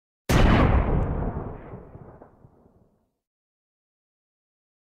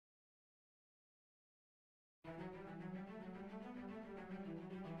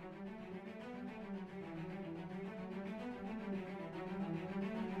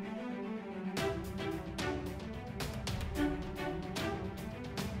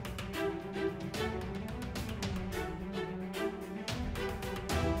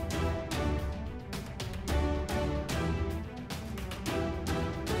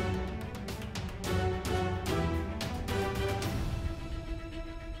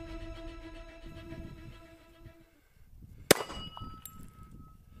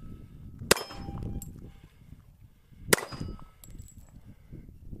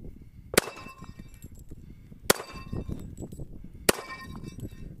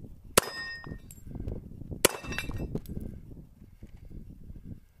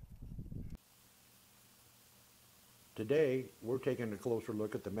Today, we're taking a closer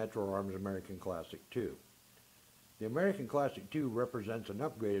look at the Metro Arms American Classic II. The American Classic II represents an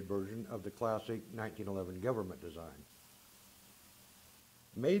upgraded version of the classic 1911 government design.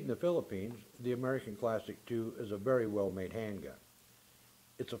 Made in the Philippines, the American Classic II is a very well-made handgun.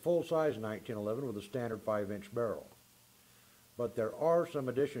 It's a full-size 1911 with a standard 5-inch barrel. But there are some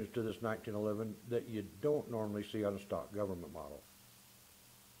additions to this 1911 that you don't normally see on a stock government model.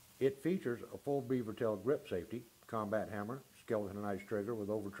 It features a full beaver tail grip safety, combat hammer, skeletonized trigger with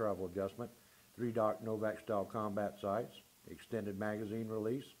over-travel adjustment, 3-dot Novak style combat sights, extended magazine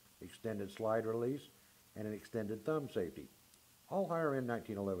release, extended slide release, and an extended thumb safety, all higher end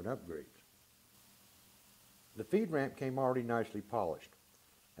 1911 upgrades. The feed ramp came already nicely polished,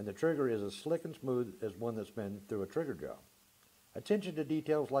 and the trigger is as slick and smooth as one that's been through a trigger job. Attention to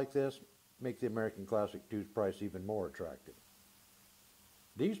details like this make the American Classic II's price even more attractive.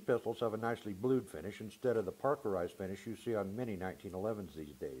 These pistols have a nicely blued finish instead of the parkerized finish you see on many 1911s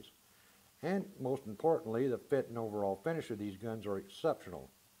these days. And most importantly, the fit and overall finish of these guns are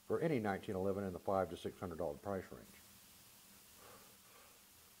exceptional for any 1911 in the $500 to $600 price range.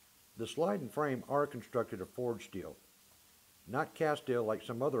 The slide and frame are constructed of forged steel, not cast steel like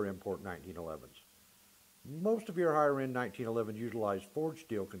some other import 1911s. Most of your higher end 1911s utilize forged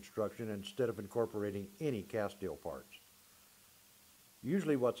steel construction instead of incorporating any cast steel parts.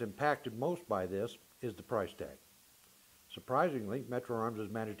 Usually what's impacted most by this is the price tag. Surprisingly, Metro Arms has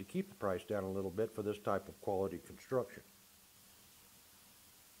managed to keep the price down a little bit for this type of quality construction.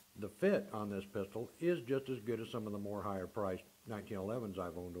 The fit on this pistol is just as good as some of the more higher priced 1911s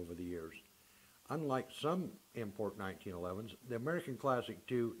I've owned over the years. Unlike some import 1911s, the American Classic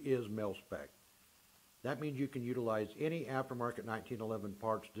II is mil-spec. That means you can utilize any aftermarket 1911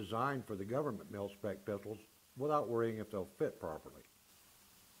 parts designed for the government mil-spec pistols without worrying if they'll fit properly.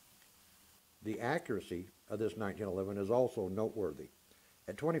 The accuracy of this 1911 is also noteworthy.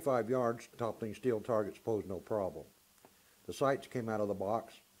 At 25 yards, toppling steel targets pose no problem. The sights came out of the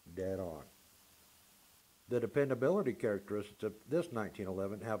box dead on. The dependability characteristics of this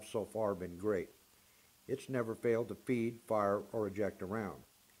 1911 have so far been great. It's never failed to feed, fire, or eject a round.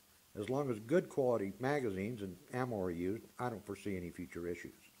 As long as good quality magazines and ammo are used, I don't foresee any future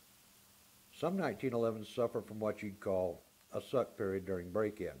issues. Some 1911s suffer from what you'd call a suck period during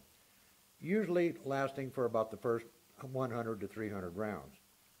break-in, usually lasting for about the first 100 to 300 rounds.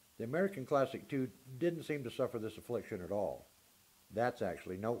 The American Classic II didn't seem to suffer this affliction at all. That's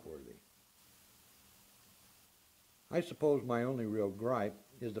actually noteworthy. I suppose my only real gripe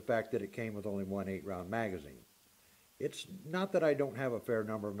is the fact that it came with only one 8-round magazine. It's not that I don't have a fair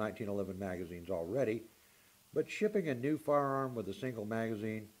number of 1911 magazines already, but shipping a new firearm with a single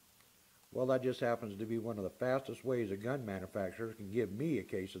magazine, well, that just happens to be one of the fastest ways a gun manufacturer can give me a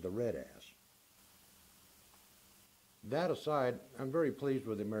case of the red ass. That aside, I'm very pleased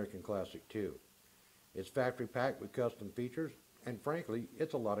with the American Classic II. It's factory packed with custom features, and frankly,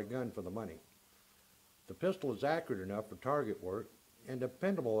 it's a lot of gun for the money. The pistol is accurate enough for target work and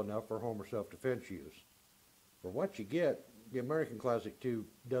dependable enough for home or self-defense use. For what you get, the American Classic II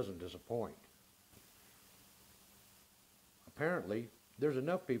doesn't disappoint. Apparently, there's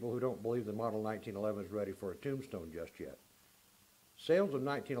enough people who don't believe the model 1911 is ready for a tombstone just yet. Sales of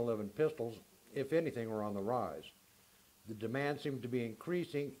 1911 pistols, if anything, are on the rise. The demand seems to be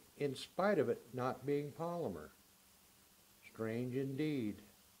increasing in spite of it not being polymer. Strange indeed.